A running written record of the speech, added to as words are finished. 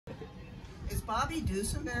Is Bobby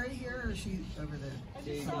Dusenberry here, or is she over there?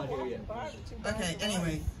 She's not here yet. Okay,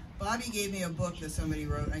 anyway, Bobby gave me a book that somebody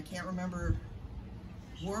wrote. I can't remember,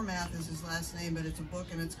 Warmath is his last name, but it's a book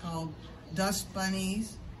and it's called Dust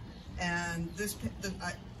Bunnies. And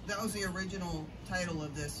that was the original title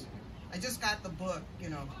of this. I just got the book, you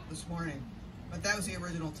know, this morning, but that was the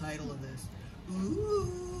original title of this.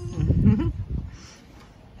 Ooh.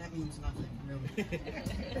 That means nothing, really.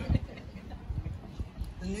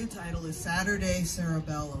 The new title is Saturday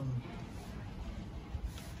Cerebellum.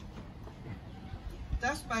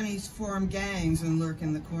 Dust bunnies form gangs and lurk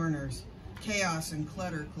in the corners. Chaos and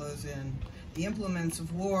clutter close in. The implements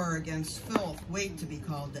of war against filth wait to be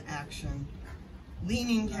called to action.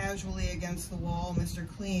 Leaning casually against the wall, Mr.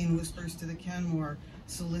 Clean whispers to the Kenmore,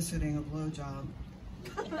 soliciting a blowjob.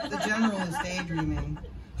 The general is daydreaming.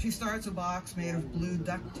 She starts a box made of blue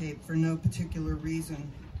duct tape for no particular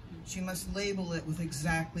reason. She must label it with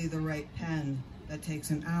exactly the right pen that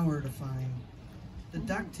takes an hour to find. The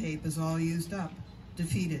duct tape is all used up,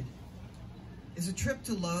 defeated. Is a trip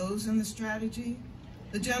to Lowe's in the strategy?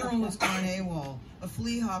 The general has gone AWOL. A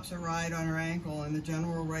flea hops a ride on her ankle, and the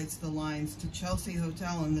general writes the lines to Chelsea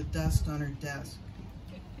Hotel in the dust on her desk.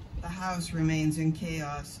 The house remains in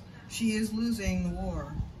chaos. She is losing the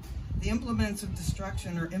war. The implements of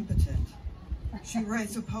destruction are impotent. She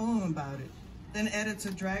writes a poem about it, then edits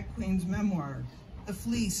a drag queen's memoir. The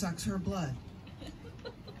flea sucks her blood.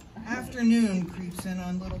 Afternoon creeps in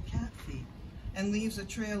on little cat feet and leaves a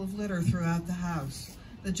trail of litter throughout the house.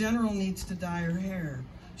 The general needs to dye her hair.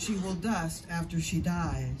 She will dust after she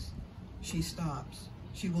dies. She stops.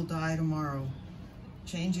 She will die tomorrow.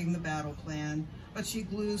 Changing the battle plan, but she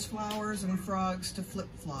glues flowers and frogs to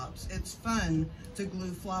flip-flops. It's fun to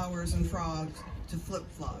glue flowers and frogs to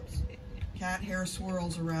flip-flops. Cat hair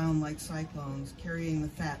swirls around like cyclones, carrying the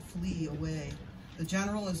fat flea away. The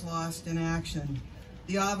general is lost in action.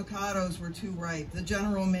 The avocados were too ripe. The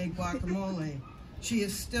general made guacamole. She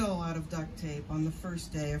is still out of duct tape on the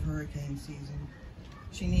first day of hurricane season.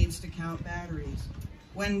 She needs to count batteries.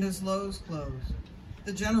 When does Lowe's close?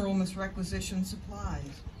 The general must requisition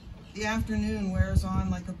supplies. The afternoon wears on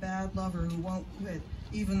like a bad lover who won't quit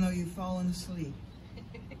even though you've fallen asleep.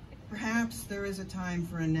 Perhaps there is a time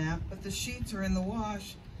for a nap, but the sheets are in the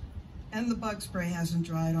wash and the bug spray hasn't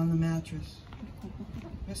dried on the mattress.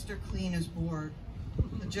 Mr. Clean is bored.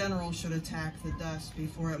 The general should attack the dust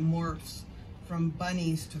before it morphs from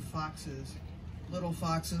bunnies to foxes. Little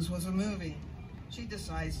Foxes was a movie. She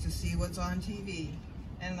decides to see what's on TV,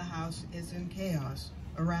 and the house is in chaos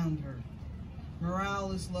around her.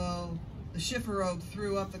 Morale is low. The chifforobe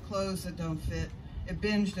threw up the clothes that don't fit. It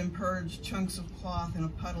binged and purged chunks of cloth in a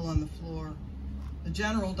puddle on the floor. The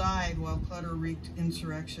general died while clutter wreaked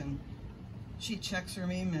insurrection. She checks her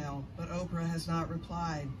email, but Oprah has not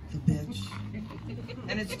replied, the bitch.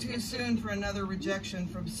 And it's too soon for another rejection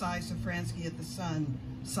from Cy Safransky at the Sun.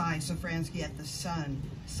 Cy Safransky at the Sun.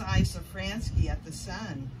 Cy Safransky at the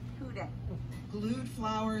Sun. Who dat? Glued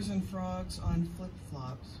flowers and frogs on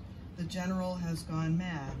flip-flops. The general has gone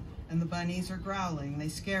mad, and the bunnies are growling. They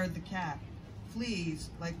scared the cat.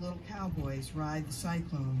 Fleas, like little cowboys, ride the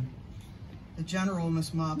cyclone. The general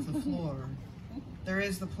must mop the floor. There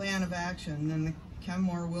is the plan of action, then the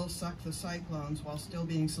Kenmore will suck the cyclones while still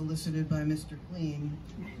being solicited by Mr. Clean.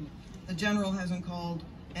 The general hasn't called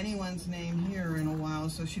anyone's name here in a while,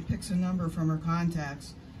 so she picks a number from her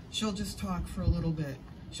contacts. She'll just talk for a little bit.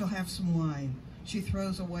 She'll have some wine. She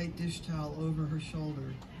throws a white dish towel over her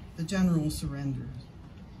shoulder. The general surrenders.